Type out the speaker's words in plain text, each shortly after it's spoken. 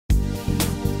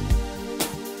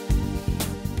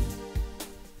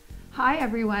Hi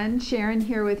everyone, Sharon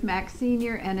here with Max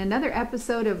Sr. and another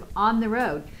episode of On the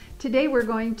Road. Today we're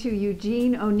going to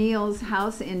Eugene O'Neill's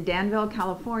house in Danville,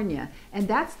 California, and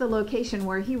that's the location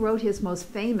where he wrote his most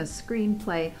famous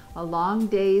screenplay, A Long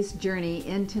Day's Journey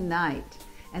into Night.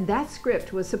 And that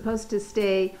script was supposed to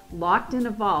stay locked in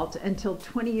a vault until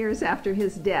 20 years after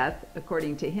his death,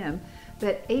 according to him,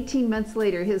 but 18 months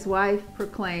later his wife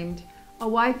proclaimed, "A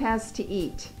wife has to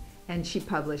eat," and she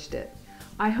published it.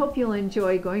 I hope you'll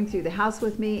enjoy going through the house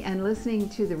with me and listening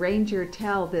to the ranger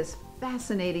tell this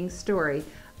fascinating story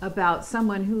about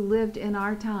someone who lived in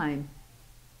our time.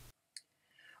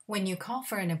 When you call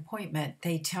for an appointment,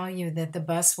 they tell you that the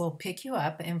bus will pick you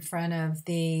up in front of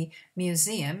the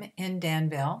museum in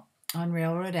Danville on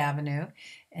Railroad Avenue.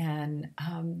 And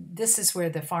this is where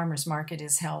the farmers market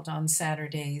is held on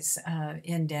Saturdays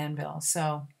in Danville.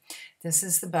 So this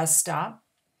is the bus stop.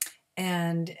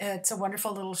 And it's a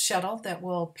wonderful little shuttle that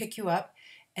will pick you up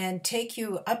and take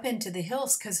you up into the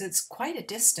hills because it's quite a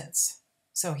distance.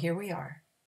 So here we are.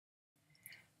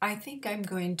 I think I'm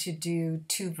going to do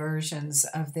two versions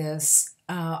of this.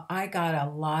 I got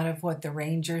a lot of what the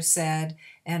ranger said,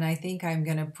 and I think I'm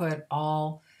going to put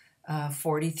all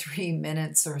 43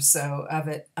 minutes or so of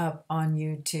it up on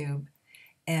YouTube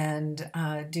and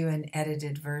do an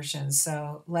edited version.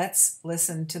 So let's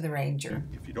listen to the ranger.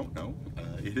 If you don't know,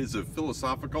 it is a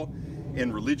philosophical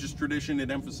and religious tradition. It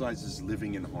emphasizes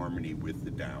living in harmony with the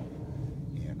Tao.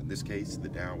 And in this case, the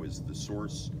Tao is the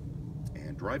source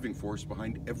and driving force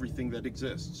behind everything that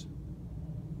exists.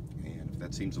 And if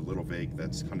that seems a little vague,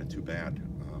 that's kind of too bad.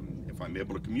 If I'm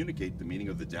able to communicate the meaning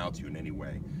of the Tao to you in any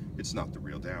way, it's not the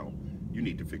real Tao. You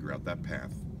need to figure out that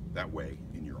path, that way,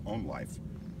 in your own life.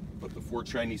 But the four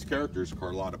Chinese characters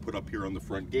Carlotta put up here on the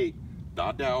front gate,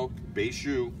 Da Dao, Bei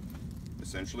Shu,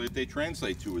 essentially what they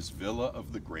translate to is Villa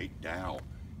of the Great Tao.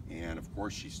 And of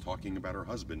course she's talking about her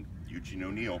husband, Eugene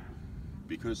O'Neill,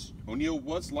 because O'Neill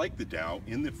was like the Tao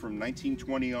in that from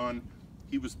 1920 on,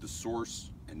 he was the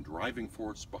source and driving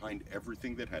force behind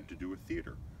everything that had to do with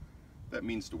theater. That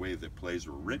means the way that plays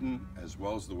were written, as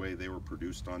well as the way they were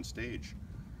produced on stage.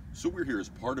 So we're here as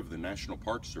part of the National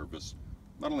Park Service,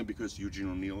 not only because Eugene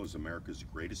O'Neill is America's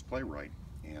greatest playwright,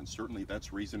 and certainly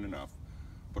that's reason enough,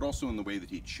 but also in the way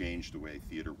that he changed the way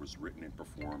theater was written and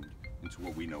performed into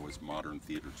what we know as modern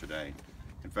theater today.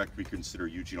 In fact, we consider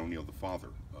Eugene O'Neill the father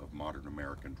of modern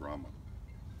American drama.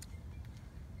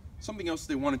 Something else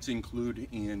they wanted to include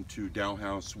into Tao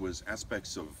House was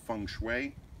aspects of feng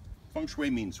shui. Feng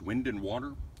shui means wind and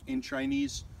water in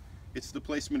Chinese. It's the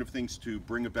placement of things to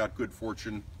bring about good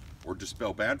fortune or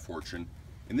dispel bad fortune.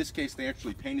 In this case, they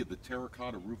actually painted the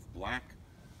terracotta roof black.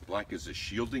 Black is a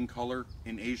shielding color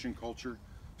in Asian culture,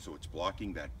 so it's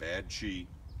blocking that bad qi,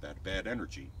 that bad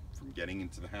energy from getting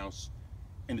into the house.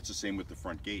 And it's the same with the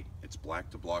front gate. It's black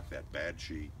to block that bad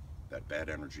qi, that bad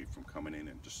energy from coming in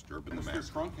and disturbing the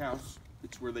master. Trunk house,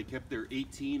 it's where they kept their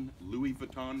 18 Louis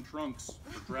Vuitton trunks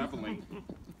for traveling.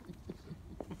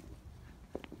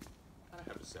 Gotta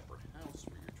have a separate house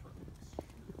for your trunks.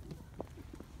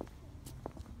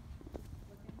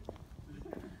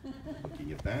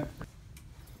 Looking at that.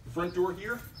 The front door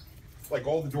here, like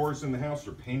all the doors in the house,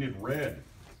 are painted red.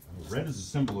 Red is a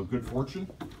symbol of good fortune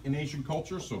in Asian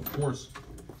culture, so of course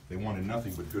they wanted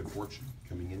nothing but good fortune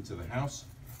coming into the house.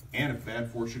 And if bad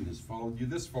fortune has followed you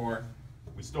this far,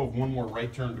 we still have one more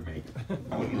right turn to make.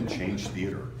 How you change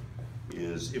theater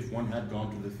is if one had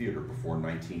gone to the theater before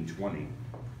 1920,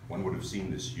 one would have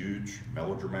seen this huge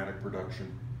melodramatic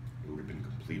production. It would have been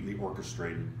completely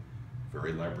orchestrated,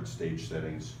 very elaborate stage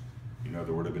settings. You know,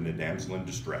 there would have been a damsel in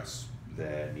distress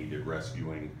that needed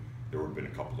rescuing. There would have been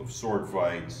a couple of sword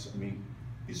fights. I mean,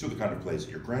 these are the kind of plays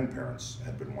that your grandparents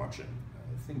had been watching.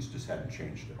 Things just hadn't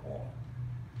changed at all.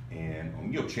 And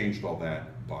O'Neill changed all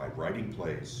that by writing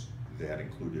plays that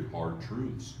included hard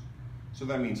truths. So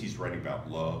that means he's writing about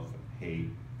love and hate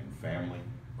and family,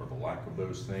 or the lack of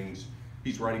those things.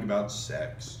 He's writing about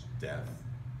sex, death,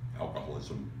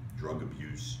 alcoholism, drug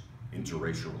abuse,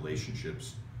 interracial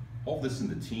relationships, all this in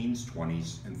the teens,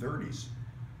 20s, and 30s.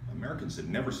 Americans had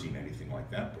never seen anything like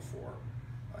that before,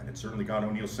 and it certainly got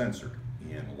O'Neill censored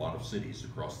in a lot of cities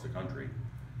across the country.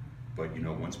 But you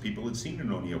know, once people had seen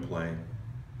an O'Neill play,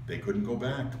 they couldn't go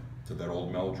back to that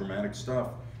old melodramatic stuff.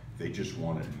 They just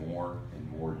wanted more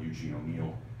and more Eugene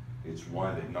O'Neill. It's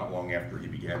why that not long after he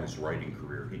began his writing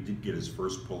career, he did get his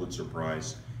first Pulitzer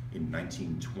Prize in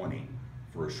 1920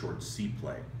 for a short sea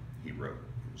play he wrote.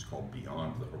 It was called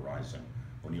Beyond the Horizon.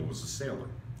 O'Neill was a sailor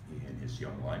in his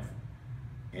young life.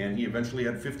 And he eventually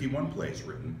had 51 plays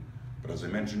written. But as I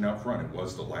mentioned out front, it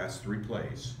was the last 3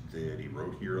 plays that he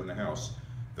wrote here in the house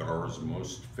that are his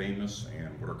most famous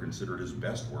and what are considered his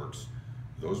best works,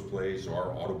 those plays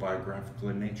are autobiographical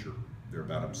in nature. They're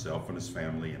about himself and his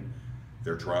family and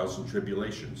their trials and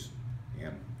tribulations.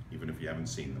 And even if you haven't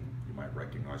seen them, you might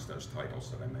recognize those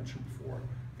titles that I mentioned before: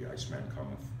 The Iceman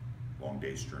Cometh, Long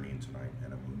Day's Journey into Night,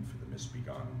 and A Moon for the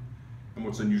Misbegotten. And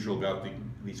what's unusual about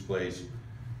these plays,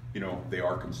 you know, they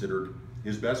are considered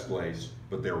his best plays,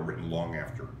 but they were written long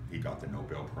after he got the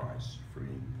Nobel Prize for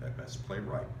being that best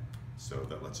playwright. So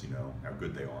that lets you know how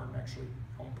good they are and actually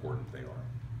how important they are.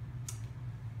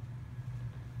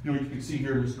 You know, you can see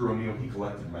here Mr. O'Neill, he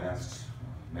collected masks.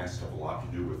 Masks have a lot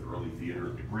to do with early theater.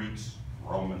 The Greeks,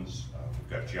 Romans, we've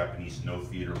got Japanese no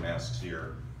theater masks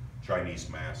here, Chinese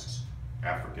masks,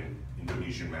 African,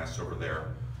 Indonesian masks over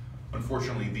there.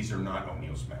 Unfortunately, these are not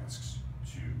O'Neill's masks.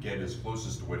 To get as close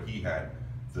as to what he had,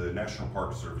 the National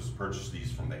Park Service purchased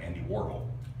these from the Andy Warhol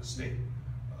estate.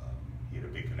 He had a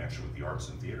big connection with the arts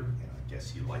and theater, and I guess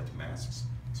he liked masks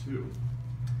too.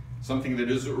 Something that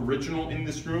is original in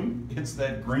this room, it's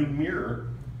that green mirror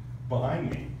behind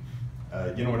me.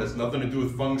 You know, it has nothing to do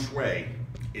with feng shui.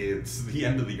 It's the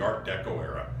end of the Art Deco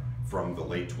era, from the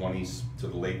late 20s to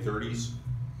the late 30s.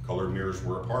 Colored mirrors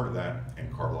were a part of that,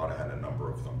 and Carlotta had a number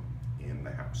of them in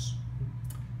the house.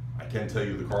 I can tell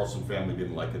you the Carlson family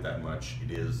didn't like it that much.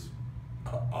 It is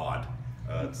odd,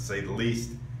 to say the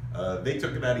least. They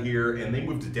took it out of here and they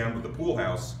moved it down to the pool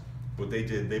house. What they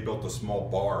did, they built a small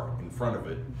bar in front of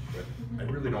it. But I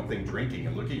really don't think drinking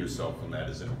and looking at yourself on that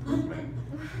is an improvement.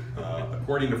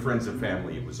 According to friends and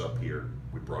family, it was up here.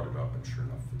 We brought it up, and sure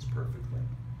enough, it's perfectly.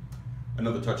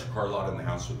 Another touch of Carlotta in the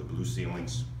house are the blue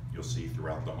ceilings you'll see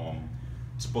throughout the home.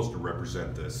 It's supposed to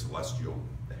represent the celestial,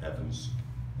 the heavens,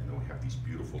 and then we have these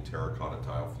beautiful terracotta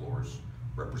tile floors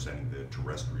representing the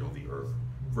terrestrial, the earth.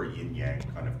 Very yin-yang,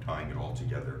 kind of tying it all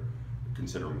together,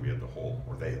 considering we had the whole,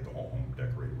 or they had the whole home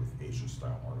decorated with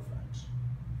Asian-style artifacts.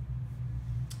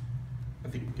 I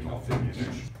think we can all fit in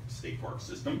a state park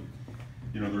system.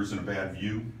 You know, there isn't a bad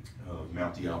view of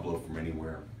Mount Diablo from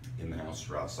anywhere in the house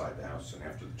or outside the house, and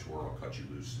after the tour, I'll cut you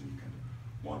loose and you can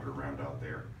wander around out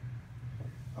there.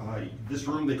 This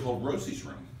room they called Rosie's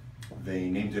room. They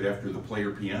named it after the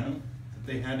player piano that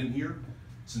they had in here.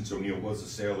 Since O'Neill was a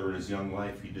sailor in his young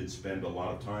life, he did spend a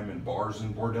lot of time in bars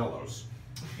and bordellos.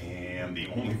 And the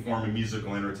only form of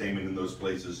musical entertainment in those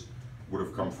places would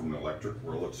have come from an electric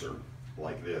Wurlitzer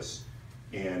like this.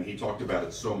 And he talked about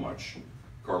it so much.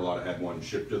 Carlotta had one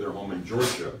shipped to their home in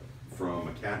Georgia from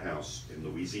a cat house in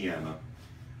Louisiana.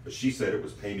 But she said it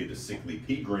was painted a sickly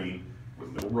pea green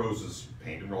with little roses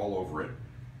painted all over it.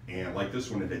 And like this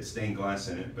one, it had stained glass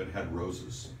in it, but it had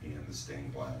roses in the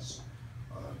stained glass.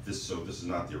 So this is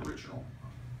not the original,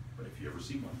 but if you ever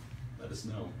see one, let us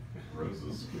know.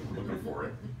 Roses, we're looking for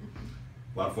it.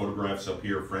 A lot of photographs up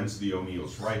here, friends of the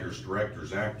O'Neills, writers,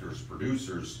 directors, actors,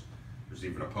 producers. There's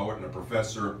even a poet and a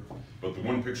professor. But the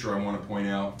one picture I want to point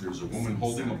out, there's a woman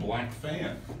holding a black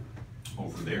fan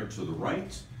over there to the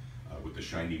right with the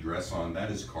shiny dress on.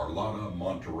 That is Carlotta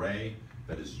Monterey.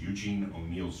 That is Eugene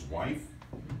O'Neill's wife.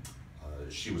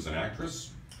 She was an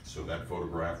actress. So that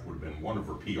photograph would have been one of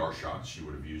her PR shots she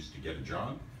would have used to get a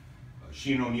job.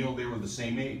 She and O'Neill, they were the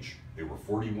same age. They were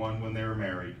 41 when they were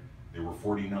married. They were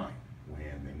 49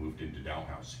 when they moved into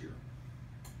Dalhouse here.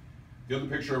 The other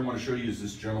picture I want to show you is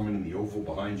this gentleman in the oval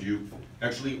behind you.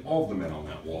 Actually, all of the men on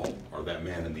that wall are that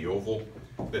man in the oval.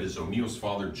 That is O'Neill's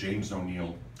father, James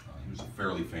O'Neill. He was a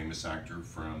fairly famous actor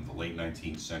from the late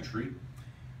 19th century.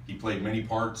 He played many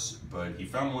parts, but he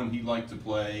found one he liked to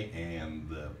play, and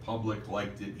the public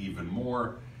liked it even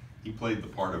more. He played the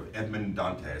part of Edmond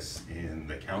Dantes in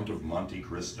The Count of Monte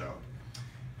Cristo.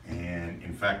 And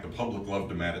in fact, the public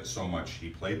loved him at it so much, he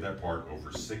played that part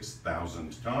over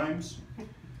 6,000 times.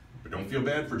 But don't feel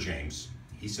bad for James.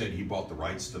 He said he bought the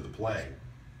rights to the play,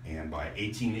 and by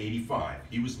 1885,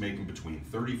 he was making between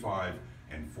 $35,000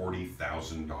 and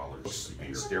 $40,000.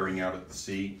 And staring out at the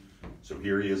sea. So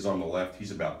here he is on the left.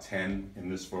 He's about 10 in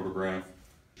this photograph.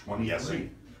 23.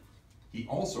 He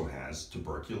also has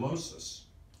tuberculosis.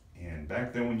 And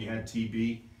back then when you had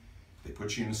TB, they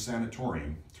put you in a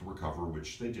sanatorium to recover,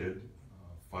 which they did.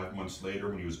 5 months later,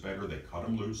 when he was better, they cut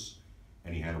him loose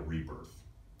and he had a rebirth.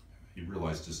 He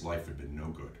realized his life had been no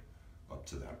good up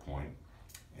to that point.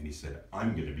 And he said,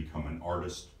 I'm going to become an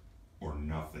artist or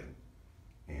nothing.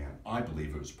 And I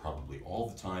believe it was probably all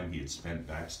the time he had spent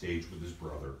backstage with his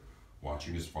brother,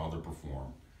 watching his father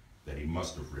perform, that he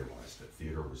must have realized that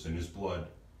theater was in his blood,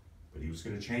 but he was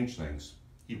going to change things.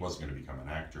 He wasn't going to become an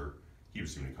actor. He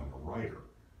was going to become a writer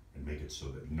and make it so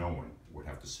that no one would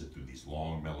have to sit through these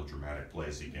long melodramatic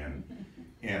plays again.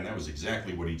 And that was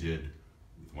exactly what he did,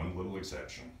 with one little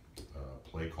exception. a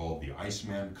play called The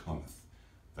Iceman Cometh.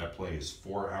 That play is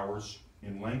 4 hours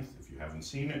in length, if you haven't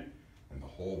seen it, and the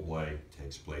whole play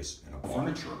takes place in a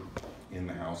furniture in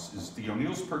the house. The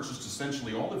O'Neills purchased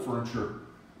essentially all the furniture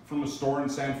from a store in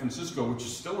San Francisco, which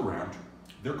is still around.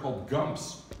 They're called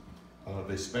Gumps.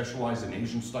 They specialize in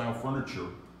Asian-style furniture,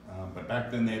 but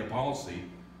back then they had a policy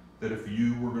that if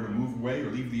you were going to move away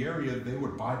or leave the area, they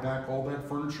would buy back all that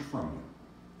furniture from you.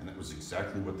 And that was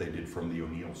exactly what they did from the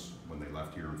O'Neills when they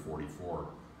left here in '44.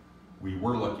 We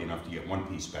were lucky enough to get one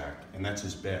piece back, and that's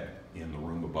his bed in the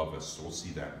room above us, so we'll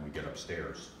see that when we get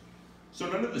upstairs. So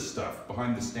none of this stuff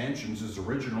behind the stanchions is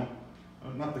original.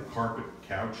 Not the carpet,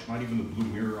 couch, not even the blue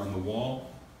mirror on the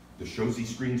wall. The Shozi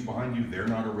screens behind you, they're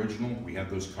not original. We had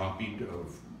those copied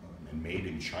of and made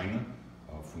in China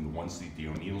from the ones that the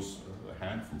O'Neills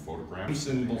had from photographs.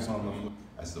 Symbols on them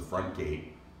as the front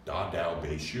gate, Da Dao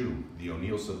Bei Shu. The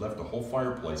O'Neills had left a whole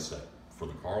fireplace set for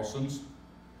the Carlsons,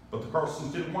 but the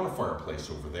Carlsons didn't want a fireplace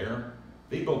over there.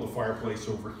 They built a fireplace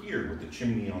over here with the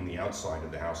chimney on the outside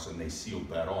of the house, and they sealed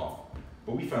that off.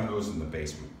 But we found those in the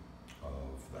basement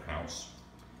of the house.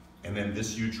 And then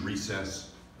this huge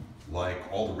recess, like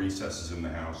all the recesses in the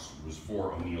house, was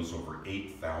for O'Neill's over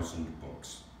 8,000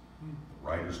 books. The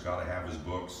writer's got to have his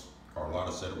books.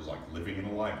 Carlotta said it was like living in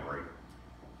a library.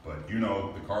 But you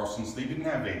know, the Carlsons, they didn't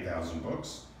have 8,000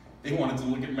 books. They wanted to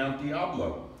look at Mount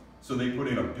Diablo. So they put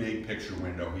in a big picture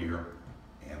window here.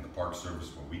 And the Park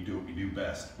Service, what we do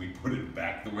best. We put it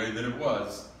back the way that it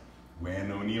was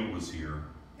when O'Neill was here.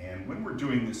 And when we're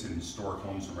doing this in historic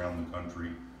homes around the country,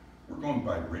 we're going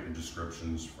by written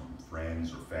descriptions from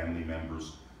friends or family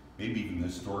members, maybe even the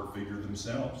historic figure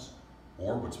themselves.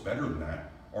 Or what's better than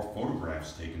that, are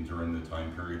photographs taken during the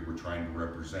time period we're trying to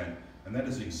represent. And that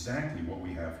is exactly what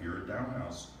we have here at Dow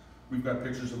House. We've got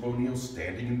pictures of O'Neill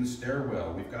standing in the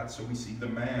stairwell. We've got, so we see the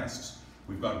masks.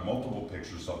 We've got multiple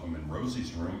pictures of them in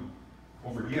Rosie's room.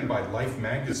 Over again by Life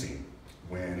magazine,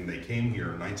 when they came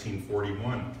here in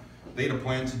 1941, they had a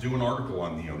plan to do an article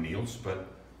on the O'Neills, but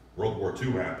World War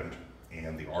II happened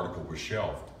and the article was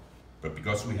shelved. But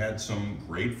because we had some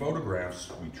great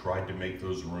photographs, we tried to make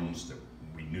those rooms that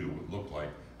we knew would look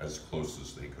like as close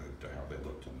as they could to how they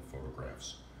looked in the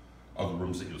photographs. Other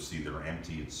rooms that you'll see that are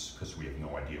empty, it's because we have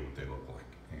no idea what they look like,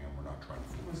 and we're not trying to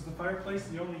fool. Was the fireplace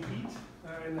the only heat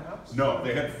in the house? No,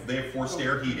 they have forced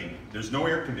air heating. There's no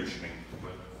air conditioning,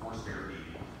 but forced air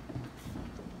heating.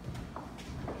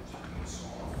 Turn this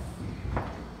off.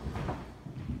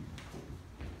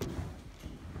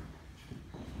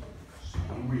 So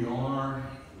here we are,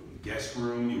 guest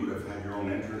room. You would have had your own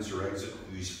entrance or exit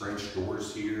through these French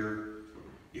doors here.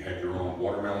 You had your own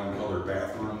watermelon colored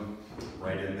bathroom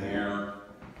right in there.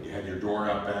 You had your door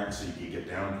out back so you could get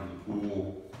down to the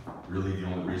pool. Really the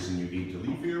only reason you need to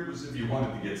leave here was if you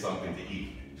wanted to get something to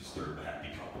eat and disturb the happy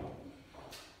couple.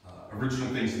 Original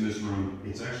things in this room,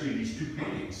 it's actually these two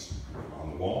paintings on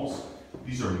the walls.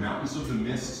 These are Mountains of the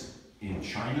Mist in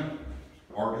China,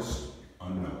 artist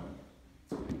unknown.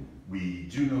 We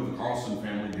do know the Carlson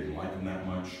family didn't like them that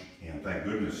much, and thank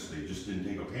goodness they just didn't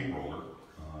take a paint roller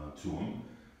to them.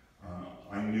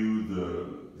 I knew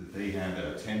that they had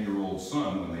a 10-year-old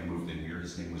son when they moved in here.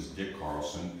 His name was Dick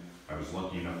Carlson. I was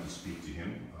lucky enough to speak to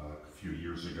him a few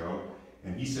years ago.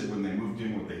 And he said when they moved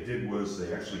in, what they did was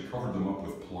they actually covered them up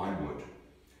with plywood.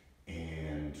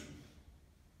 And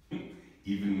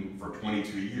even for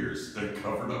 22 years, they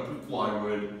covered up with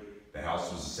plywood. The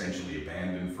house was essentially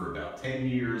abandoned for about 10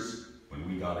 years. When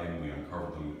we got in, we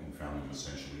uncovered them and found them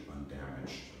essentially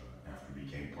undamaged after it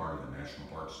became part of the National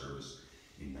Park Service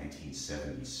in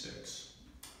 1976.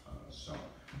 So,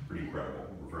 pretty incredible.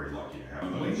 We're very lucky to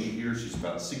have the lady here. She's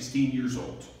about 16 years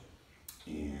old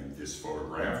in this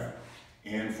photograph.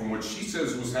 And from what she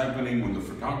says was happening when the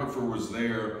photographer was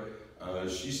there,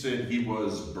 she said he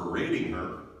was berating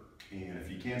her. And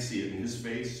if you can't see it in his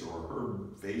face or her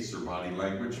face or body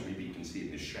language, maybe you can see it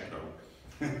in his shadow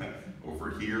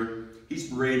over here. He's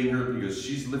berating her because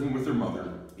she's living with her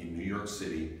mother in New York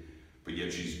City, but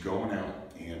yet she's going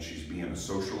out and she's being a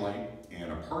socialite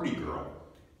and a party girl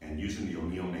and using the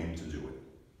O'Neill name to do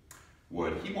it.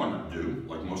 What he wanted to do,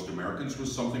 like most Americans,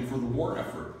 was something for the war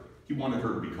effort. He wanted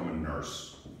her to become a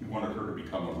nurse. He wanted her to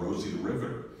become a Rosie the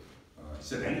Riveter. He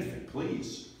said, anything,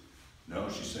 please. No,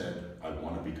 she said, I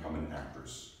want to become an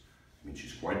actress. I mean,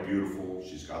 she's quite beautiful.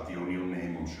 She's got the O'Neill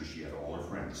name. I'm sure she had all her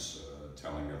friends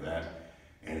telling her that.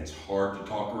 And it's hard to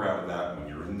talk her out of that when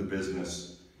you're in the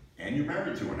business and you're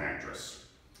married to an actress.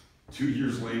 2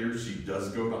 years later, she does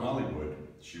go to Hollywood.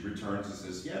 She returns and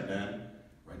says, yeah, Dad,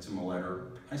 writes him a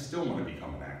letter. I still want to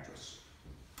become an actress.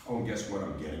 Oh, and guess what?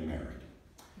 I'm getting married.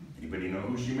 Anybody know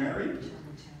who she married?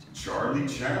 Charlie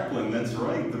Chaplin, that's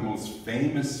right, the most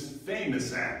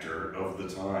famous actor of the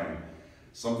time.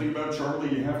 Something about Charlie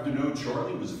you have to know.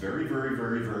 Charlie was very,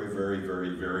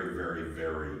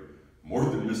 more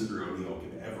than Mr. O'Neill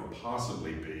could ever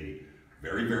possibly be.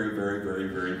 Very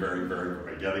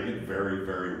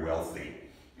wealthy.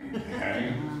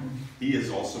 Okay? He is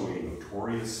also a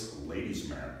notorious ladies'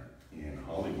 man in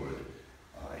Hollywood.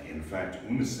 In fact,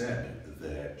 Una said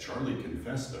that Charlie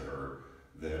confessed to her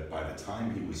that by the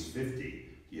time he was 50,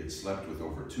 he had slept with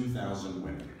over 2,000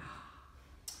 women.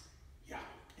 Yeah,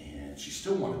 and she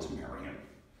still wanted to marry him.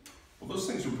 Well, those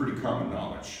things were pretty common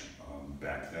knowledge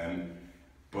back then,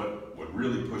 but what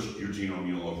really pushed Eugene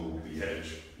O'Neill over the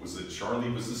edge was that Charlie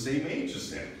was the same age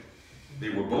as him. They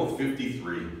were both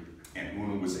 53, and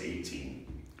Una was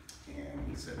 18. And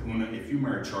he said, Una, if you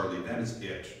marry Charlie, that is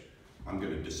it. I'm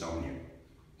going to disown you.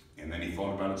 And then he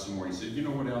thought about it some more. He said, you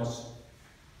know what else?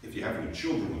 If you have any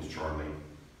children with Charlie,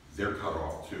 they're cut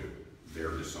off too.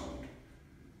 They're disowned.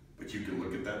 But you can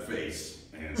look at that face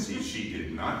and see she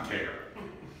did not care.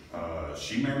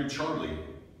 She married Charlie,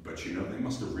 but you know, they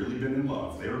must have really been in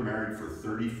love. They were married for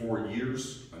 34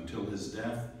 years until his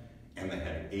death, and they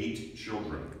had 8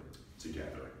 children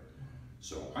together.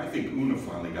 So I think Una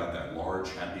finally got that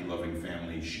large, happy, loving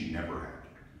family she never had.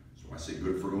 So I say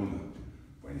good for Una.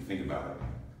 When you think about it,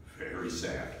 very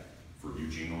sad for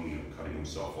Eugene O'Neill cutting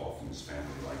himself off from his family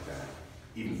like that,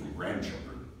 even from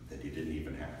grandchildren that he didn't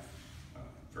even have.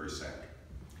 Very sad,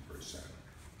 very sad.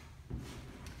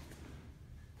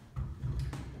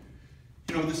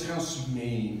 You know, this house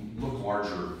may look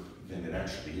larger than it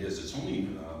actually is. It's only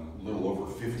a little over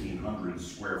 1,500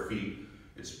 square feet.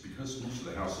 It's because most of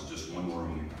the house is just one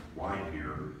room wide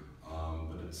here,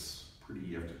 but it's pretty,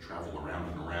 you have to travel around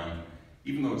and around.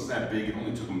 Even though it's that big, it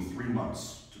only took them 3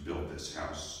 months to build this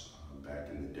house back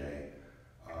in the day.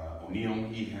 O'Neill,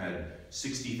 he had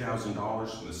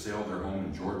 $60,000 from the sale of their home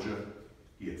in Georgia.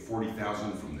 He had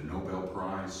 $40,000 from the Nobel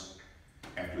Prize,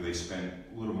 after they spent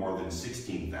a little more than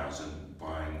 $16,000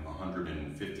 buying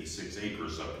 156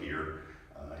 acres up here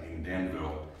in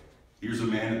Danville. Here's a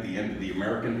man at the end of the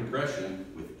American Depression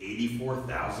with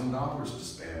 $84,000 to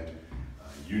spend.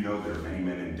 You know there are many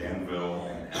men in Danville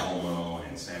and Alamo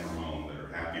and San Ramon that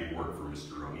are happy to work for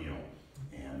Mr. O'Neill.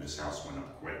 And this house went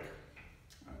up quick.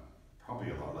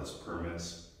 Probably a lot less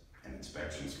permits and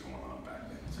inspections going on back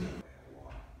then too.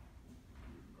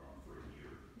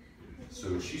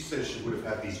 So she says she would have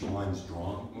had these blinds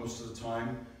drawn most of the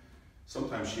time.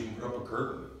 Sometimes she even put up a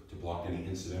curtain to block any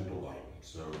incidental light.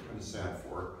 So kind of sad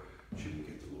for her. She didn't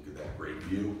get to look at that great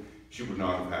view. She would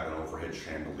not have had an overhead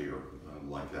chandelier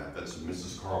like that. That's a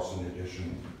Mrs. Carlson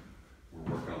edition.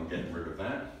 We're working on getting rid of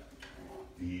that.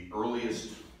 The earliest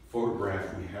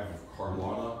photograph we have of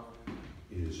Carlotta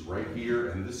is right here,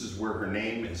 and this is where her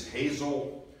name is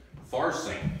Hazel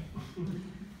Tharsing.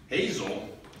 Hazel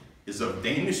is of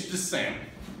Danish descent,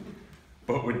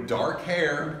 but with dark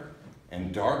hair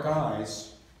and dark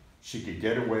eyes, she could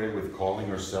get away with calling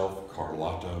herself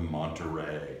Carlotta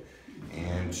Monterey,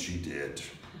 and she did.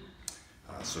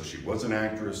 So she was an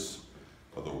actress,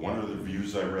 although one of the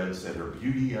reviews I read said her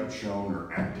beauty outshone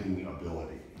her acting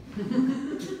ability. Maybe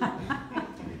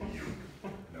you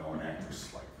know an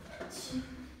actress like that.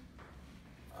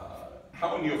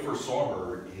 How O'Neill first saw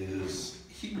her is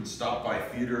he would stop by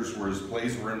theaters where his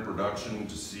plays were in production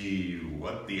to see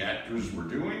what the actors were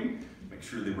doing, make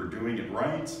sure they were doing it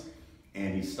right,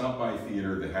 and he stopped by a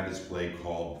theater that had his play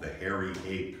called The Hairy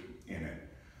Ape in it.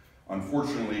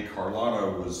 Unfortunately,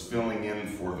 Carlotta was filling in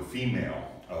for the female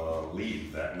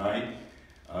lead that night,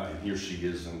 and here she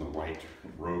is in the white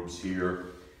robes here.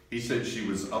 He said she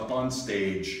was up on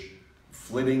stage,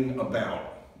 flitting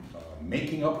about,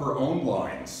 making up her own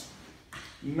lines.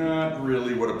 Not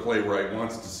really what a playwright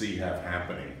wants to see have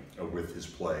happening with his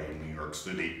play in New York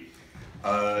City.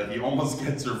 He almost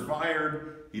gets her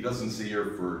fired. He doesn't see her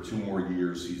for 2 more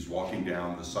years. He's walking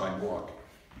down the sidewalk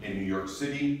in New York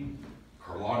City.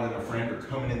 Carlotta and a friend are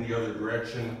coming in the other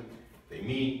direction. They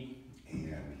meet,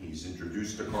 and he's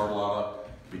introduced to Carlotta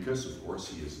because, of course,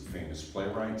 he is a famous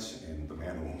playwright and the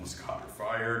man who almost got her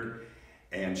fired.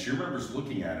 And she remembers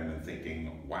looking at him and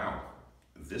thinking, wow,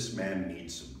 this man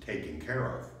needs some taking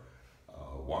care of.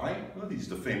 Why? Well, he's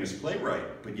the famous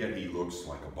playwright, but yet he looks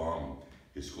like a bum.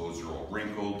 His clothes are all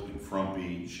wrinkled and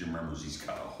frumpy. She remembers he's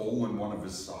got a hole in one of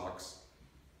his socks.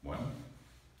 Well,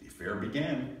 the affair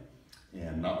began.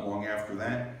 And not long after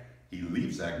that, he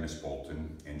leaves Agnes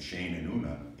Bolton and Shane and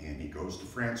Una, and he goes to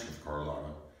France with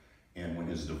Carlotta. And when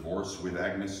his divorce with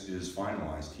Agnes is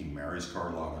finalized, he marries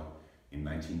Carlotta in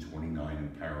 1929 in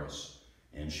Paris,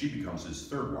 and she becomes his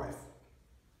 3rd wife.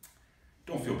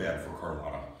 Don't feel bad for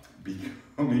Carlotta.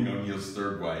 Becoming O'Neill's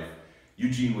third wife,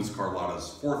 Eugene was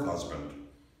Carlotta's fourth husband,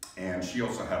 and she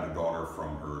also had a daughter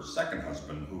from her second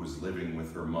husband who was living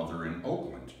with her mother in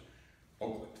Oakland.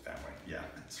 Oakland, that way, yeah,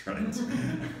 that's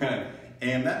right.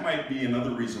 And that might be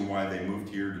another reason why they moved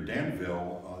here to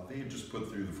Danville. They had just put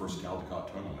through the first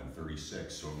Caldecott Tunnel in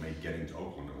 '36, so it made getting to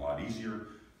Oakland a lot easier.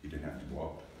 You didn't have to go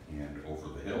up and over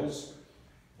the hills.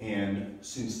 And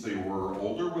since they were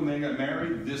older when they got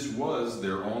married, this was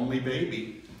their only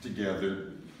baby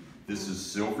together. This is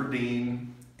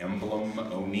Silverdeen Emblem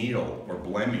O'Neill, or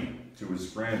Blemmy to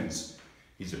his friends.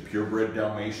 He's a purebred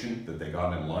Dalmatian that they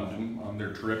got in London on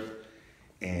their trip.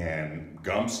 And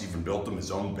Gumps even built him his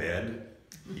own bed.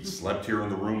 He slept here in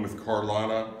the room with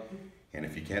Carlotta. And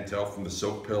if you can't tell from the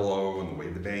silk pillow and the way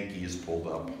the banky is pulled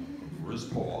up over his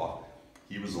paw,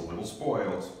 he was a little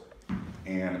spoiled.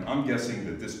 And I'm guessing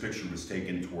that this picture was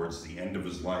taken towards the end of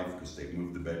his life because they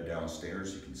moved the bed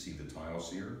downstairs. You can see the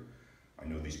tiles here. I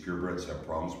know these purebreds have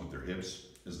problems with their hips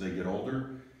as they get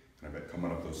older. And I bet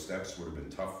coming up those steps would have been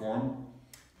tough for him.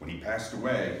 When he passed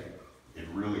away, it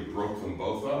really broke them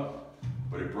both up.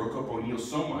 But it broke up O'Neill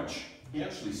so much, he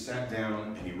actually sat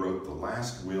down and he wrote the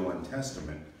last will and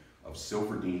testament of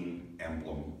Silverdeen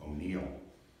Emblem O'Neill.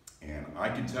 And I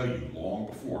can tell you, long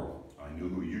before I knew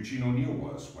who Eugene O'Neill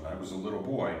was, when I was a little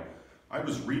boy, I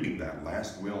was reading that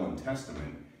last will and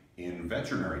testament in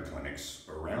veterinary clinics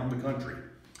around the country.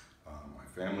 My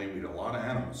family, we had a lot of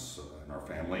animals in our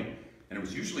family, and it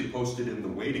was usually posted in the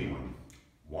waiting room.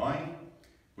 Why?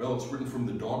 Well, it's written from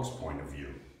the dog's point of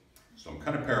view. So I'm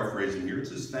kind of paraphrasing here. It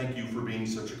says, "Thank you for being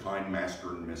such a kind master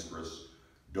and mistress.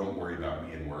 Don't worry about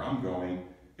me and where I'm going.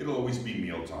 It'll always be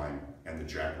mealtime, and the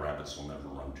jackrabbits will never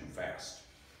run too fast.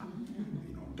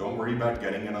 You know, don't worry about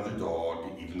getting another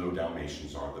dog, even though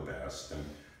Dalmatians are the best." And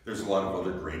there's a lot of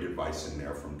other great advice in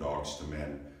there from dogs to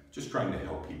men, just trying to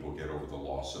help people get over the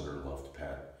loss of their loved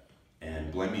pet.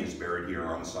 And Blemmy is buried here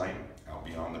on site, out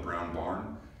beyond the Brown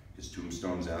Barn. His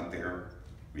tombstone's out there.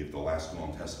 We have the last will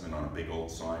and testament on a big old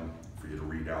sign for you to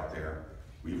read out there.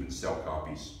 We even sell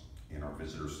copies in our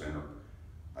visitor center.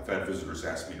 I've had visitors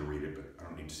ask me to read it, but I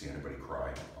don't need to see anybody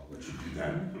cry. I'll let you do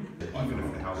that, even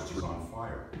if the house is on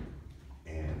fire.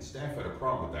 And staff had a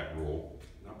problem with that rule,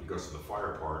 not because of the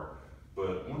fire part,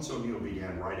 but once O'Neill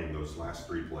began writing those last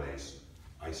three plays,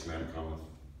 Iceman Cometh,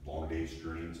 Long Day's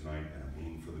Journey Tonight, and A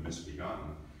Moon for the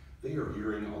Misbegotten, they are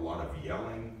hearing a lot of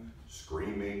yelling,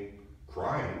 screaming,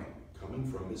 crying coming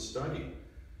from his study.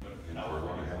 And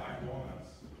Carlotta had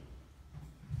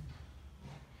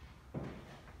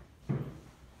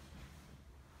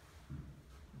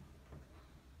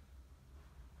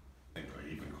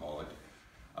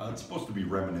it's supposed to be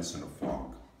reminiscent of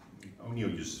fog. O'Neill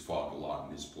uses fog a lot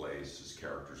in his plays. His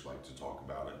characters like to talk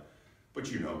about it. But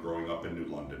you know, growing up in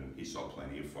New London, he saw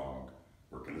plenty of fog.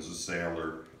 Working as a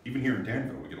sailor, even here in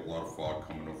Danville, we get a lot of fog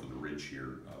coming over the ridge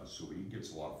here. So he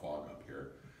gets a lot of fog up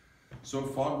here. So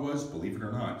fog was, believe it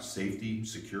or not, safety,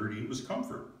 security, it was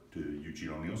comfort to Eugene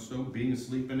O'Neill. So being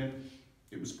asleep in it,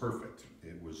 it was perfect.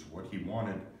 It was what he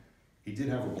wanted. He did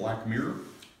have a black mirror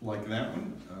like that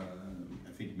one.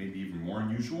 I think maybe even more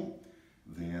unusual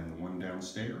than the one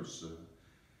downstairs.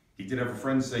 He did have a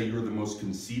friend say, "You're the most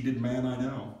conceited man I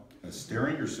know,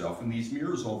 staring yourself in these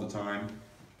mirrors all the time."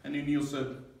 And O'Neill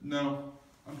said, "No,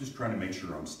 I'm just trying to make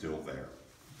sure I'm still there."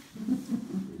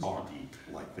 Foggy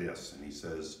like this, and he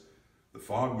says, "The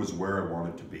fog was where I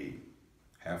wanted to be.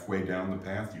 Halfway down the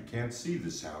path, you can't see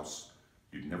this house.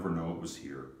 You'd never know it was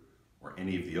here, or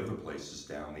any of the other places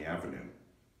down the avenue.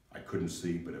 I couldn't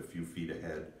see, but a few feet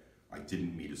ahead, I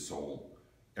didn't meet a soul.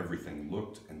 Everything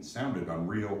looked and sounded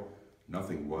unreal.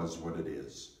 Nothing was what it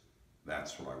is.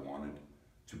 That's what I wanted,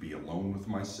 to be alone with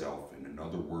myself in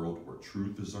another world where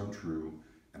truth is untrue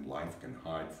and life can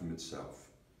hide from itself.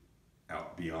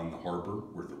 Out beyond the harbor,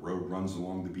 where the road runs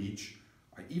along the beach,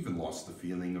 I even lost the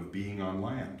feeling of being on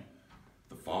land.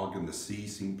 The fog and the sea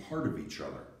seemed part of each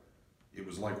other. It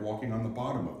was like walking on the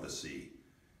bottom of the sea,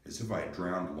 as if I had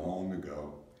drowned long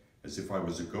ago, as if I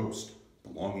was a ghost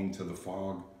belonging to the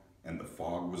fog, and the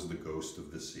fog was the ghost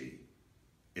of the sea.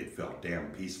 It felt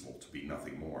damn peaceful to be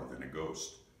nothing more than a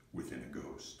ghost within a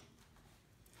ghost."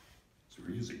 So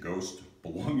he is a ghost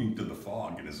belonging to the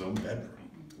fog in his own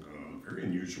bedroom. Very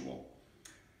unusual.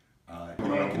 I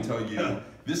can tell you,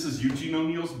 this is Eugene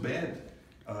O'Neill's bed.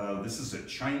 This is a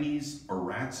Chinese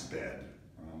Aratz bed.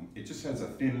 It just has a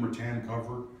thin rattan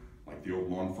cover, like the old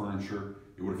lawn furniture.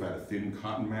 It would have had a thin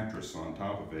cotton mattress on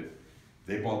top of it.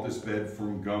 They bought this bed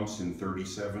from Gumps in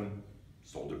 '37,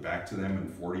 sold it back to them in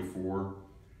 '44.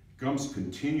 Gumps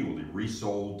continually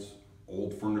resold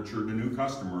old furniture to new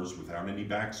customers without any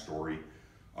backstory.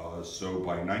 So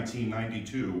by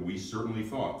 1992, we certainly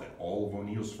thought that all of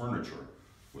O'Neill's furniture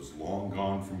was long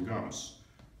gone from Gumps.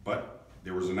 But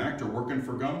there was an actor working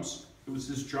for Gumps. It was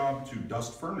his job to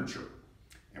dust furniture.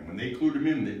 And when they clued him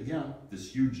in that, yeah,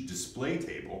 this huge display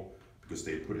table, because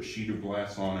they put a sheet of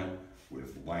glass on it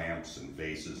with lamps and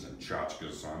vases and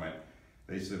tchotchkes on it,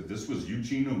 they said this was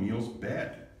Eugene O'Neill's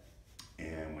bed.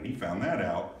 And when he found that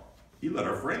out, he let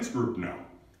our friends group know.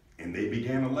 And they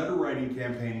began a letter writing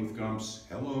campaign with Gumps.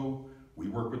 Hello, we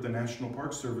work with the National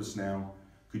Park Service now.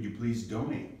 Could you please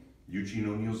donate Eugene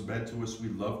O'Neill's bed to us?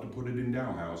 We'd love to put it in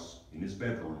Dow House, in his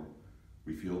bedroom.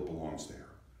 We feel it belongs there.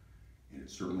 And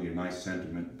it's certainly a nice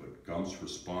sentiment, but Gumps'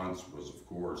 response was, of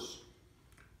course,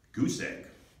 goose egg.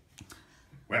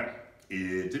 Well,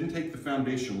 it didn't take the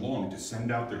foundation long to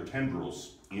send out their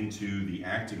tendrils into the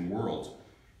acting world.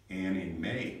 And in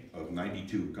May of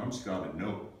 '92, Gumps got a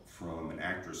note from an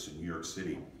actress in New York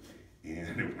City.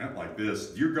 And it went like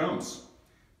this: Dear Gumps,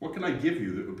 what can I give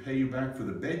you that would pay you back for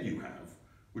the bed you have,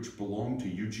 which belonged to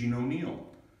Eugene O'Neill?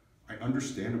 I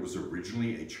understand it was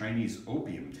originally a Chinese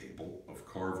opium table of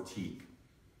carved teak.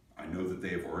 I know that they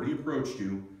have already approached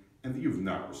you and that you have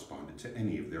not responded to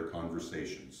any of their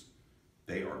conversations.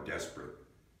 They are desperate.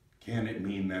 Can it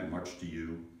mean that much to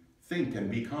you? Think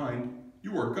and be kind.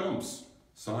 You are Gumps.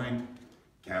 Signed,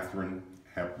 Katharine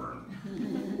Hepburn.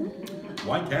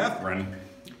 Why Katharine?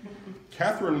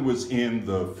 Katharine was in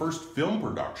the first film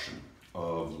production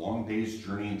of Long Day's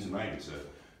Journey into Night. It's a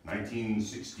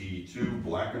 1962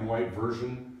 black and white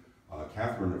version.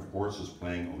 Katharine, of course, is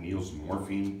playing O'Neill's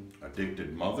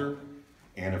morphine-addicted mother.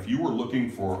 And if you were looking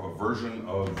for a version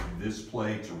of this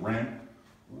play to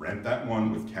rent that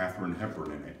one with Katharine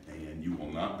Hepburn in it, and you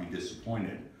will not be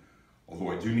disappointed.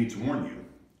 Although I do need to warn you,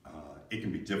 it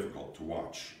can be difficult to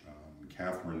watch.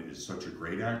 Katharine is such a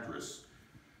great actress.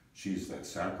 She's that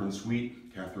saccharine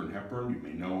sweet Katharine Hepburn you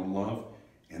may know and love,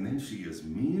 and then she is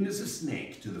mean as a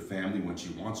snake to the family when she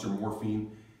wants her morphine,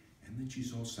 and then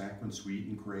she's all saccharine sweet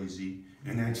and crazy,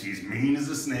 and then she's mean as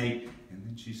a snake, and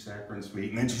then she's saccharine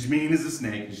sweet, and then she's mean as a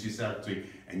snake, and she's saccharine sweet,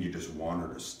 and you just want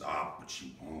her to stop, but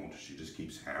she won't. She just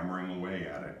keeps hammering away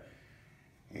at it.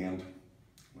 And,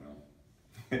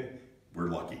 well, we're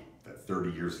lucky that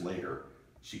 30 years later,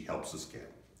 she helps us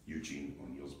get Eugene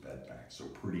O'Neill's bed back. So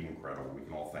pretty incredible. We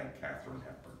can all thank Katharine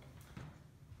Hepburn.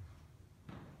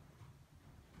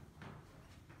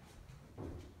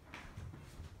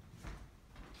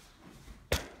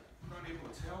 Not able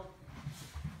to tell.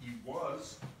 He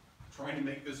was trying to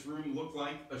make this room look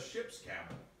like a ship's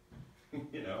cabin.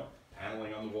 You know,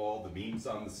 paneling on the wall, the beams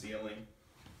on the ceiling.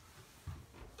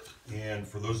 And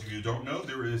for those of you who don't know,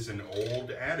 there is an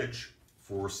old adage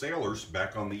for sailors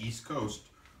back on the East Coast: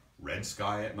 red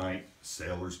sky at night,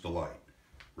 sailor's delight.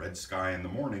 Red sky in the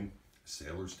morning,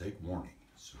 sailors take warning.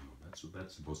 So that's what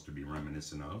that's supposed to be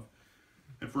reminiscent of.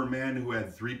 And for a man who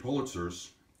had 3 Pulitzers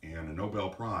and a Nobel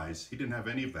Prize, he didn't have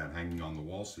any of that hanging on the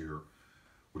walls here.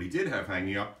 What he did have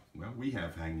hanging up, well, we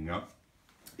have hanging up,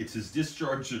 it's his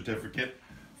discharge certificate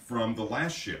from the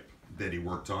last ship that he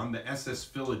worked on, the SS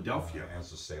Philadelphia,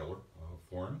 as a sailor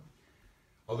for him.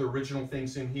 Other original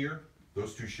things in here,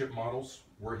 those 2 ship models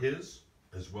were his,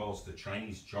 as well as the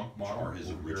Chinese junk model,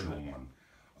 his original one.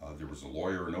 There was a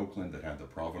lawyer in Oakland that had the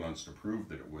provenance to prove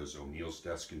that it was O'Neill's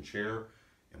desk and chair,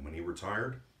 and when he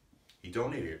retired, he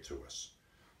donated it to us.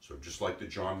 So just like the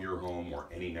John Muir home or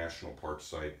any national park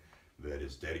site that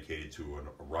is dedicated to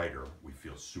a writer, we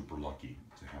feel super lucky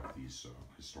to have these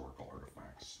historical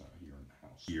artifacts here in the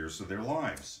house. Years of their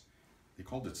lives. They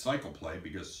called it cycle play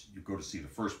because you go to see the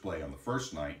first play on the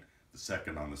first night, the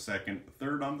second on the second, the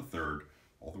third on the third,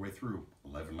 all the way through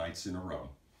 11 nights in a row.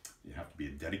 You have to be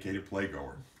a dedicated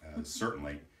playgoer,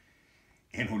 certainly.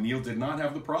 And O'Neill did not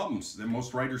have the problems that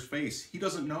most writers face. He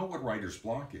doesn't know what writer's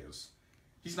block is.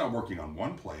 He's not working on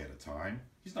 1 play at a time.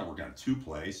 He's not working on 2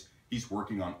 plays. He's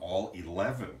working on all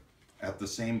 11 at the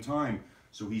same time.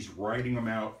 So he's writing them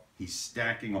out, he's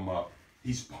stacking them up,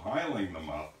 he's piling them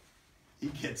up. He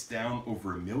gets down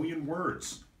over 1 million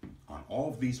words on all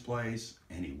of these plays,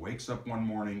 and he wakes up one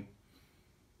morning,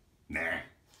 nah,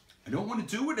 I don't want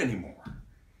to do it anymore.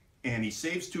 And he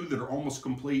saves 2 that are almost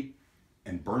complete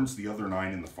and burns the other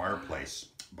 9 in the fireplace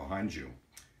behind you.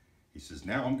 He says,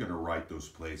 now I'm going to write those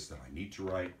plays that I need to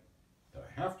write, that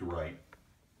I have to write,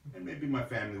 and maybe my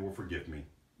family will forgive me.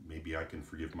 Maybe I can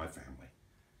forgive my family.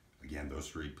 Again, those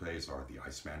 3 plays are The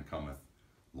Iceman Cometh,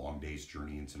 Long Day's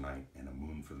Journey into Night, and A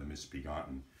Moon for the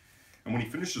Misbegotten. And when he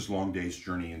finishes Long Day's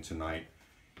Journey into Night,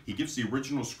 he gives the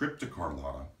original script to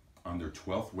Carlotta on their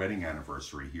 12th wedding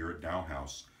anniversary here at Dow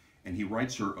House, and he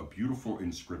writes her a beautiful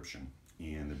inscription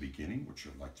in the beginning, which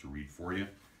I'd like to read for you.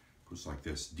 It goes like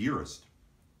this: Dearest,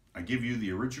 I give you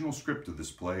the original script of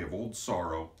this play of Old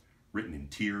Sorrow, written in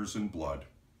tears and blood.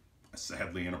 A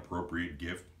sadly inappropriate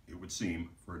gift, it would seem,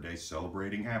 for a day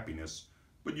celebrating happiness,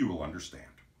 but you will understand.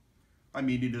 I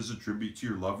mean it as a tribute to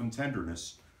your love and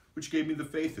tenderness, which gave me the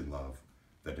faith in love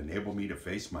that enabled me to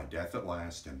face my death at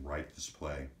last and write this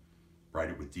play. Write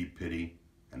it with deep pity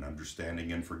and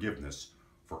understanding and forgiveness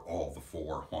for all the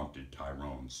 4 haunted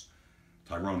Tyrones.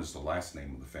 Tyrone is the last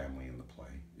name of the family in the play.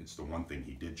 It's the one thing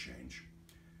he did change.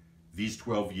 These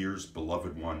 12 years,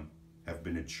 beloved one, have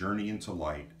been a journey into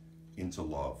light, into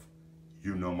love.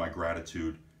 You know my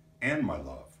gratitude and my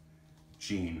love.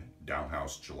 Jean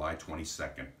Downhouse, July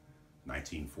 22nd,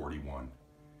 1941.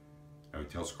 Now he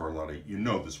tells Carlotta, you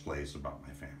know this play is about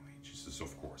my family. She says,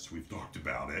 of course, we've talked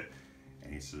about it.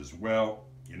 And he says, well,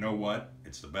 you know what?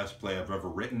 It's the best play I've ever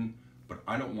written, but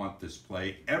I don't want this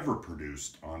play ever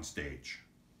produced on stage.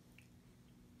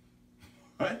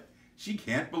 What? She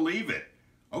can't believe it.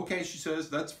 Okay, she says,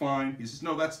 that's fine. He says,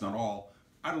 no, that's not all.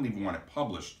 I don't even want it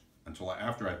published until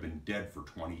after I've been dead for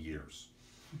 20 years.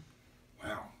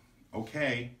 Wow.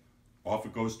 Okay. Off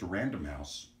it goes to Random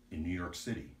House in New York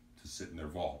City to sit in their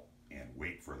vault and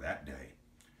wait for that day.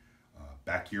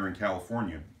 Back here in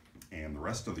California and the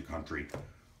rest of the country,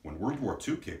 when World War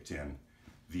II kicked in,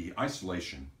 the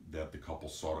isolation that the couple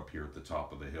sought up here at the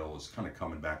top of the hill is kind of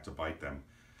coming back to bite them.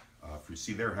 If you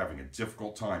see, they're having a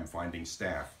difficult time finding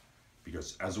staff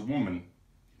because as a woman,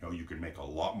 you know, you can make a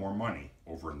lot more money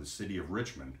over in the city of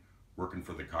Richmond working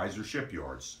for the Kaiser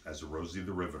shipyards as a Rosie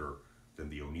the Riveter than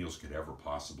the O'Neills could ever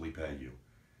possibly pay you.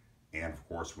 And of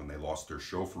course, when they lost their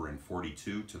chauffeur in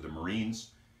 '42 to the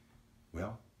Marines,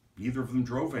 well, neither of them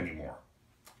drove anymore.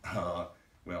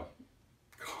 Well,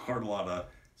 Carlotta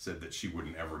said that she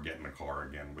wouldn't ever get in a car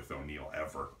again with O'Neill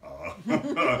ever.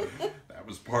 That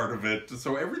was part of it.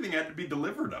 So everything had to be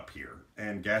delivered up here.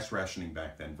 And gas rationing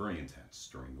back then, very intense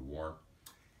during the war.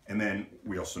 And then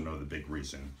we also know the big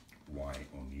reason why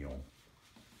O'Neill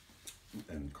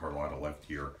and Carlotta left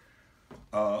here.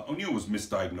 O'Neill was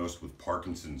misdiagnosed with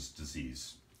Parkinson's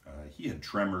disease. He had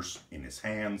tremors in his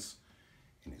hands,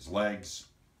 in his legs.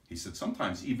 He said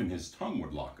sometimes even his tongue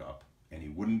would lock up and he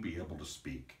wouldn't be able to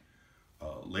speak.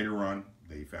 Later on,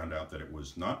 they found out that it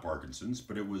was not Parkinson's,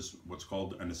 but it was what's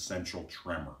called an essential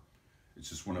tremor. It's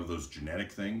just one of those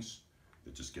genetic things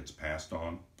that just gets passed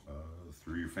on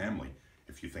through your family.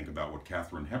 If you think about what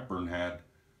Katharine Hepburn had,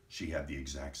 she had the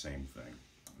exact same thing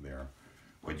there.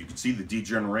 But you could see the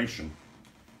degeneration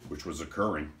which was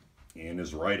occurring in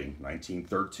his writing,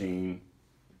 1913,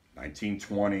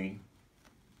 1920,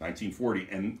 1940,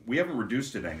 and we haven't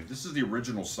reduced it any. This is the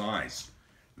original size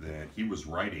that he was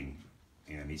writing,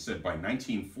 and he said by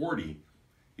 1940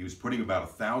 he was putting about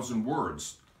 1,000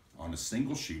 words on a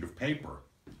single sheet of paper.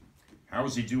 How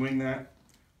is he doing that?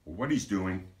 Well, what he's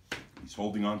doing, he's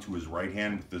holding on to his right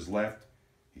hand with his left,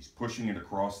 he's pushing it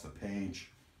across the page,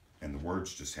 and the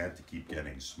words just had to keep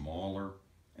getting smaller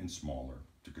and smaller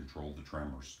to control the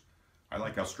tremors. I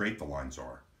like how straight the lines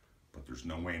are, but there's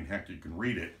no way in heck you can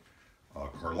read it.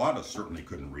 Carlotta certainly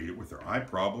couldn't read it with her eye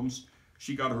problems.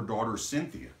 She got her daughter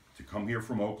Cynthia to come here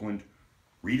from Oakland,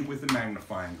 read it with a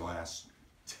magnifying glass,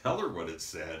 tell her what it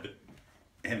said,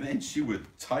 and then she would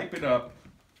type it up,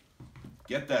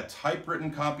 get that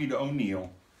typewritten copy to O'Neill,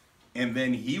 and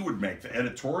then he would make the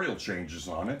editorial changes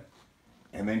on it,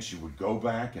 and then she would go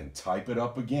back and type it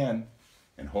up again,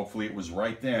 and hopefully it was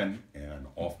right then, and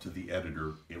off to the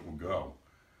editor it would go.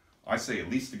 I say at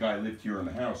least the guy lived here in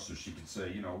the house so she could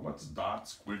say, you know, what's dot,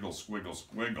 squiggle, squiggle,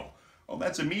 squiggle? Oh,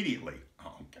 that's immediately.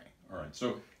 Oh, okay, all right.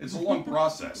 So it's a long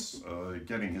process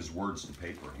getting his words to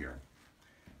paper here.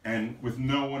 And with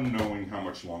no one knowing how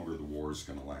much longer the war is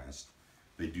going to last,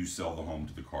 they do sell the home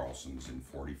to the Carlsons in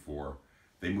 '44.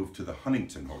 They move to the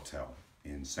Huntington Hotel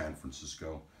in San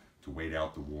Francisco to wait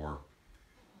out the war.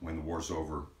 When the war's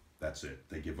over, that's it.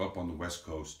 They give up on the West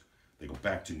Coast. They go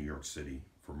back to New York City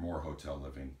for more hotel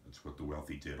living. That's what the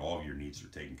wealthy did. All of your needs are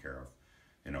taken care of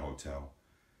in a hotel.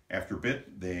 After a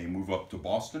bit, they move up to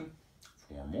Boston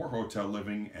for more hotel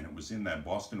living, and it was in that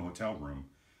Boston hotel room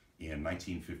in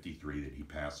 1953 that he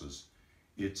passes.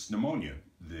 It's pneumonia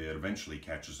that eventually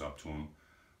catches up to him,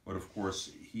 but of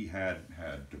course he had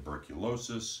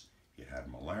tuberculosis, he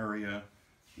had malaria,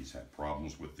 he's had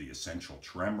problems with the essential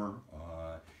tremor,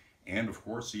 and of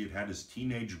course he had his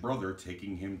teenage brother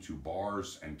taking him to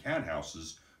bars and cat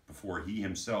houses before he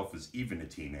himself is even a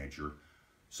teenager.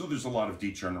 So there's a lot of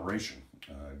degeneration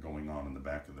going on in the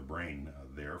back of the brain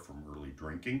there from early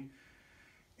drinking.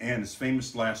 And his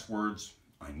famous last words,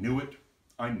 I knew it,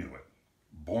 I knew it.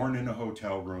 Born in a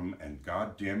hotel room and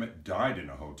God damn it, died in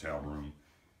a hotel room,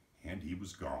 and he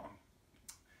was gone.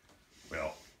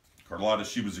 Well, Carlotta,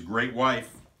 she was a great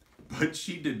wife, but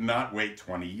she did not wait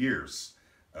 20 years.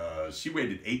 She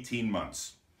waited 18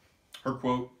 months. Her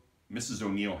quote, "Mrs.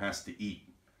 O'Neill has to eat."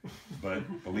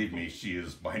 But believe me, she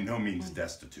is by no means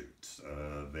destitute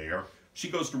there. She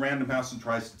goes to Random House and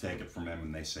tries to take it from them,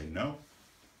 and they say, no,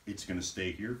 it's going to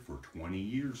stay here for 20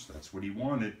 years. That's what he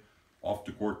wanted. Off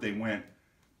to court they went.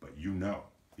 But you know,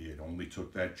 it only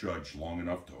took that judge long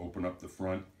enough to open up the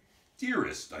front.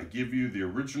 "Dearest, I give you the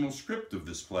original script of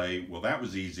this play." Well, that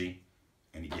was easy.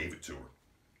 And he gave it to her.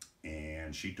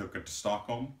 And she took it to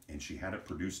Stockholm, and she had it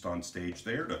produced on stage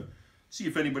there to see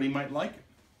if anybody might like it.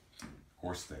 Of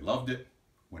course, they loved it.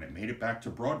 When it made it back to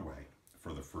Broadway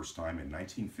for the first time in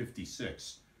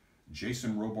 1956,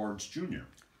 Jason Robards Jr.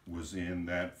 was in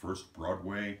that first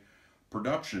Broadway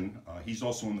production. He's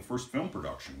also in the first film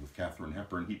production with Katharine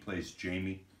Hepburn. He plays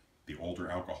Jamie, the older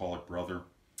alcoholic brother.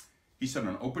 He said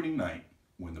on opening night,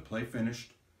 when the play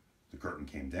finished, the curtain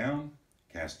came down,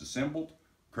 cast assembled,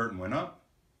 curtain went up,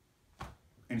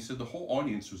 and he said the whole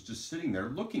audience was just sitting there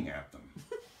looking at them.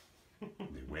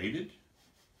 They waited.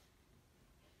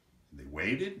 They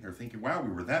waited. They're thinking, wow,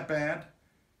 we were that bad.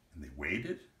 And they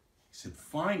waited. He said,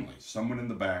 finally, someone in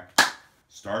the back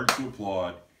started to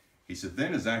applaud. He said,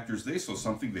 then as actors, they saw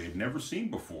something they had never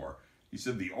seen before. He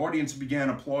said, the audience began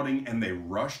applauding and they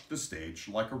rushed the stage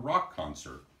like a rock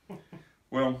concert.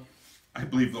 Well, I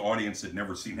believe the audience had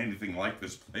never seen anything like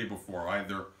this play before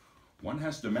either. One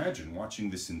has to imagine watching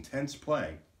this intense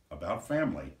play about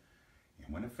family,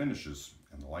 and when it finishes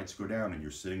and the lights go down and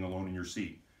you're sitting alone in your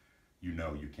seat, you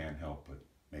know you can't help but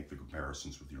make the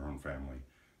comparisons with your own family.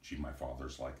 Gee, my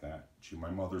father's like that. Gee, my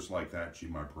mother's like that. Gee,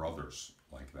 my brother's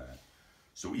like that.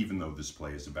 So even though this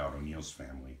play is about O'Neill's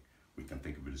family, we can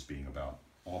think of it as being about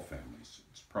all families.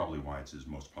 It's probably why it's his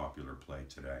most popular play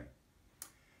today.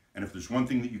 And if there's one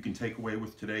thing that you can take away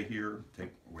with today here,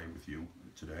 take away with you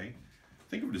today,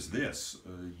 think of it as this.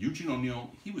 Eugene O'Neill,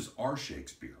 he was our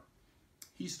Shakespeare.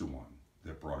 He's the one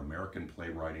that brought American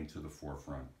playwriting to the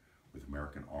forefront with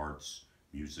American arts,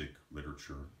 music,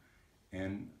 literature.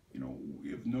 And, you know,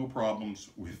 we have no problems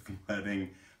with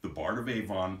letting the Bard of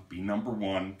Avon be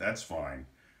 #1. That's fine.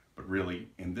 But really,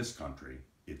 in this country,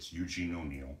 it's Eugene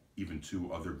O'Neill, even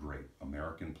two other great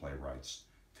American playwrights,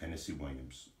 Tennessee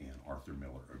Williams and Arthur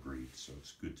Miller, agreed. So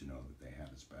it's good to know that they had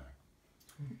his back.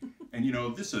 And you know,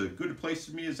 this is a good place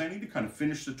to me as any to kind of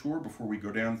finish the tour before we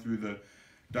go down through the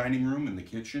dining room and the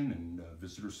kitchen and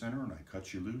visitor center, and I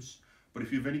cut you loose. But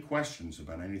if you have any questions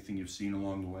about anything you've seen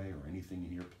along the way or anything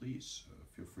in here, please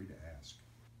feel free to ask.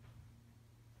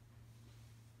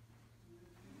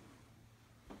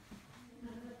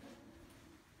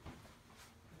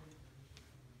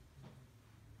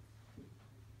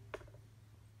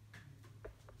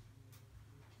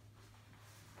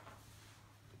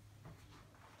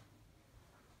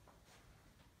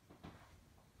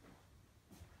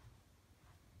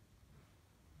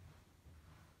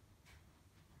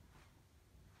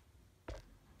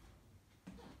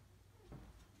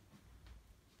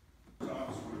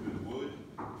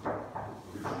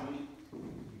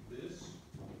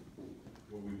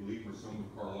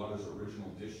 Carlotta's original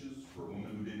dishes for a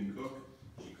woman who didn't cook.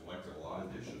 She collected a lot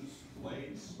of dishes,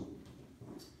 plates.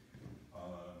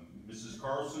 Mrs.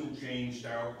 Carlson changed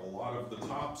out a lot of the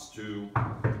tops to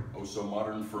oh so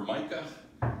modern Formica.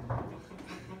 I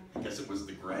guess it was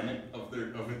the granite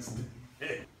of its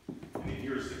day. And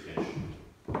here's the kitchen.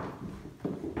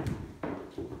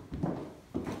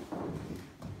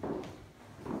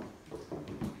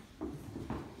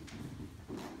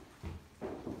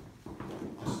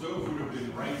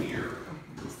 Right here,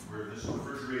 where this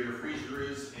refrigerator freezer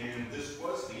is, and this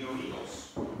was the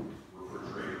O'Neill's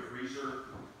refrigerator freezer.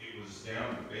 It was down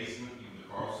in the basement. Even the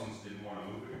Carlsons didn't want to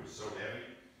move it. It was so heavy.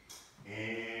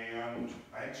 And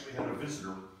I actually had a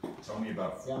visitor tell me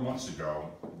about 4 months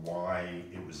ago why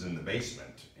it was in the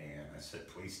basement. And I said,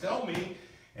 please tell me.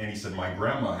 And he said, my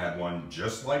grandma had one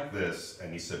just like this.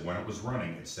 And he said, when it was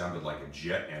running, it sounded like a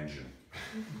jet engine.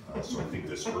 So I think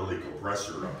this early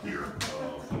compressor up here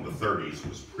from the 30s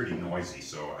was pretty noisy,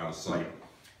 so out of sight,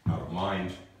 out of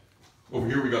mind. Over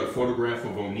here we got a photograph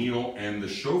of O'Neill and the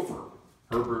chauffeur,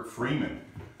 Herbert Freeman.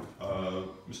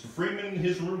 Mr. Freeman,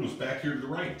 his room was back here to the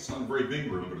right. It's not a very big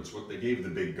room, but it's what they gave the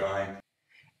big guy.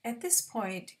 At this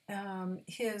point,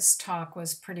 his talk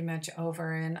was pretty much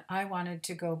over, and I wanted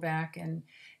to go back and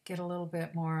get a little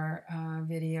bit more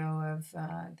video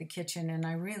of the kitchen, and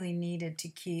I really needed to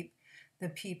keep the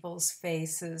people's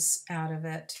faces out of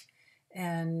it,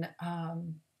 and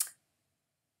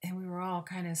we were all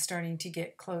kind of starting to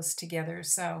get close together,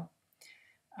 so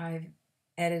I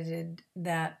edited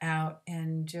that out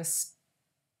and just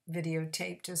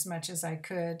videotaped as much as I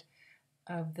could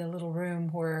of the little room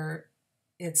where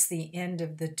it's the end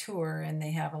of the tour, and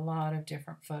they have a lot of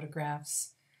different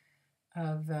photographs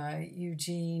of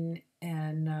Eugene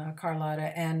and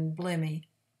Carlotta and Blimmy,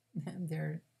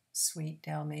 their sweet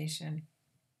Dalmatian.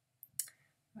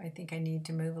 I think I need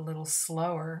to move a little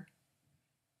slower.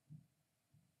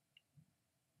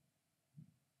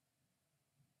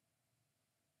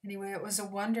 Anyway, it was a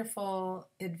wonderful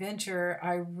adventure.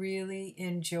 I really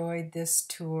enjoyed this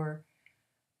tour.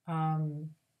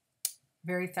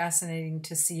 Very fascinating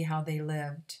to see how they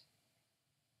lived.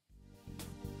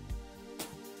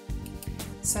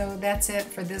 So that's it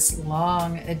for this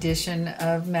long edition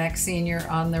of Mac Senior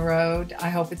on the Road. I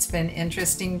hope it's been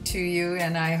interesting to you,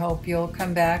 and I hope you'll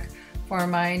come back for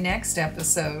my next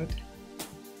episode.